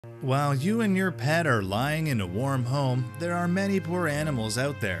While you and your pet are lying in a warm home, there are many poor animals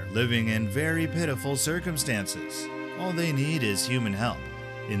out there living in very pitiful circumstances. All they need is human help.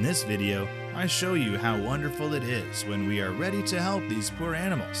 In this video, I show you how wonderful it is when we are ready to help these poor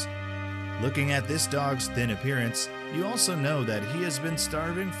animals. Looking at this dog's thin appearance, you also know that he has been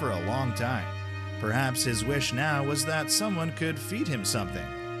starving for a long time. Perhaps his wish now was that someone could feed him something.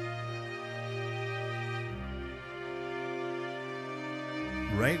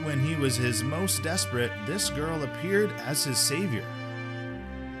 Right when he was his most desperate, this girl appeared as his savior.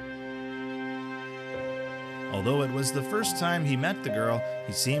 Although it was the first time he met the girl,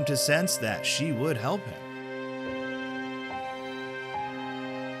 he seemed to sense that she would help him.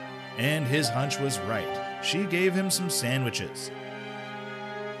 And his hunch was right. She gave him some sandwiches.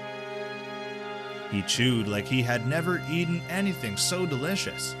 He chewed like he had never eaten anything so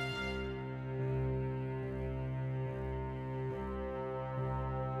delicious.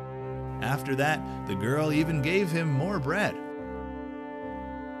 After that, the girl even gave him more bread.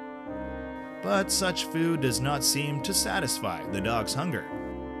 But such food does not seem to satisfy the dog's hunger.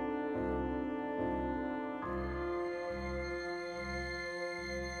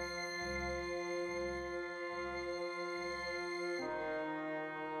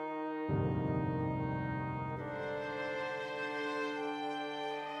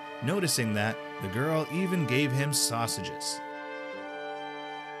 Noticing that, the girl even gave him sausages.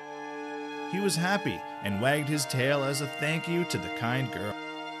 He was happy and wagged his tail as a thank you to the kind girl.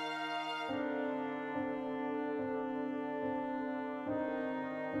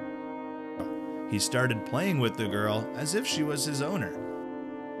 He started playing with the girl as if she was his owner.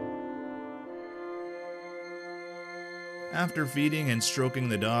 After feeding and stroking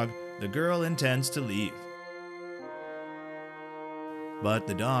the dog, the girl intends to leave. But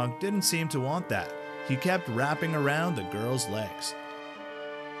the dog didn't seem to want that. He kept wrapping around the girl's legs.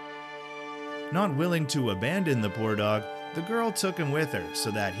 Not willing to abandon the poor dog, the girl took him with her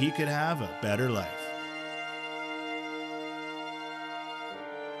so that he could have a better life.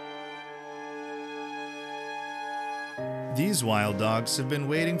 These wild dogs have been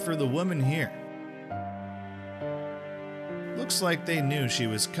waiting for the woman here. Looks like they knew she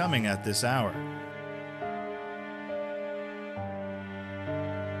was coming at this hour.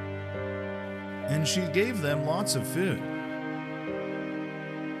 And she gave them lots of food.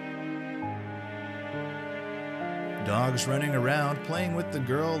 Dogs running around playing with the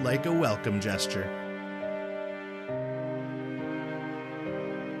girl like a welcome gesture.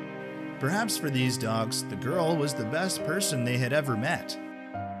 Perhaps for these dogs, the girl was the best person they had ever met.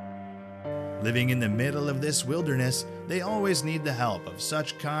 Living in the middle of this wilderness, they always need the help of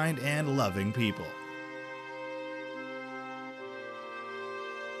such kind and loving people.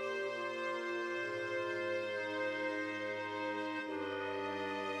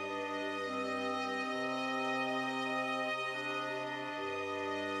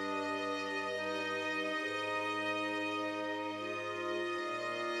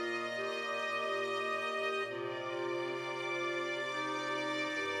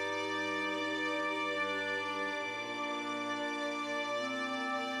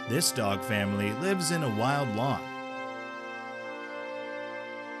 This dog family lives in a wild lawn.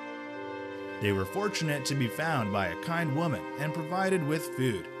 They were fortunate to be found by a kind woman and provided with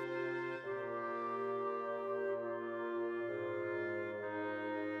food.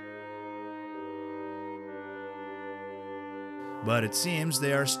 But it seems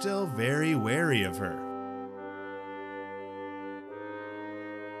they are still very wary of her.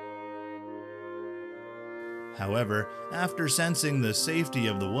 However, after sensing the safety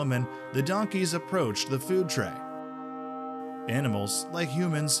of the woman, the donkeys approached the food tray. Animals, like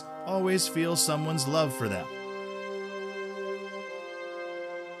humans, always feel someone's love for them.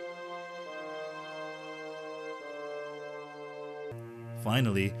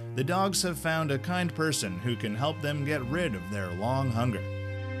 Finally, the dogs have found a kind person who can help them get rid of their long hunger.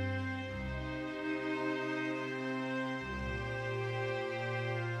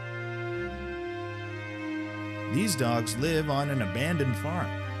 These dogs live on an abandoned farm.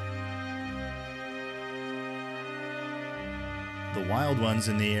 The wild ones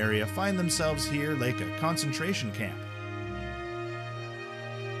in the area find themselves here like a concentration camp.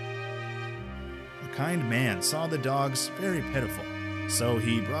 A kind man saw the dogs very pitiful, so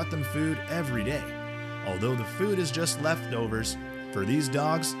he brought them food every day. Although the food is just leftovers, for these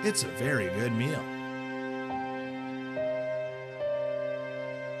dogs, it's a very good meal.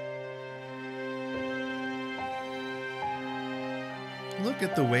 Look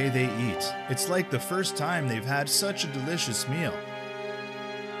at the way they eat. It's like the first time they've had such a delicious meal.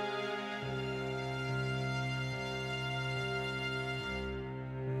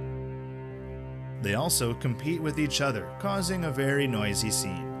 They also compete with each other, causing a very noisy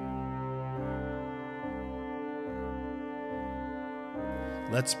scene.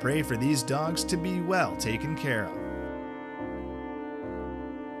 Let's pray for these dogs to be well taken care of.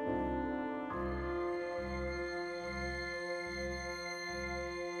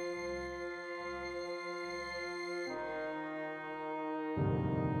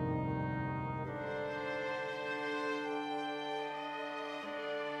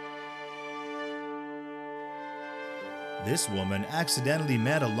 This woman accidentally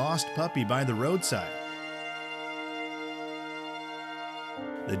met a lost puppy by the roadside.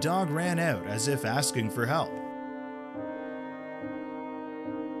 The dog ran out as if asking for help.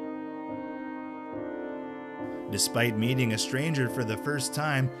 Despite meeting a stranger for the first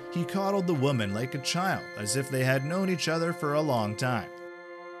time, he coddled the woman like a child, as if they had known each other for a long time.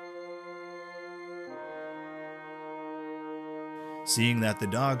 Seeing that the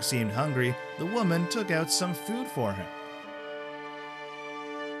dog seemed hungry, the woman took out some food for him.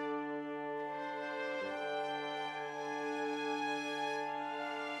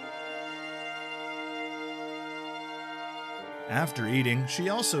 After eating, she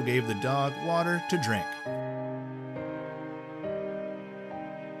also gave the dog water to drink.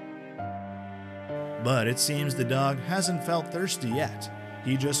 But it seems the dog hasn't felt thirsty yet.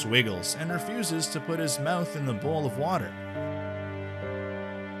 He just wiggles and refuses to put his mouth in the bowl of water.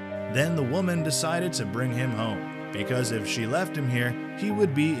 Then the woman decided to bring him home, because if she left him here, he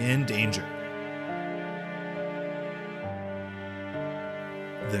would be in danger.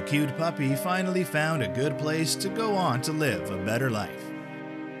 The cute puppy finally found a good place to go on to live a better life.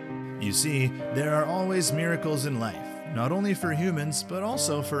 You see, there are always miracles in life, not only for humans, but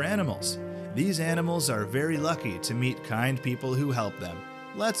also for animals. These animals are very lucky to meet kind people who help them.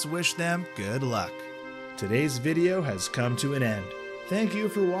 Let's wish them good luck. Today's video has come to an end. Thank you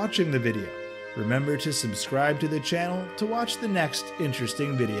for watching the video. Remember to subscribe to the channel to watch the next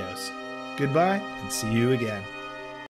interesting videos. Goodbye and see you again.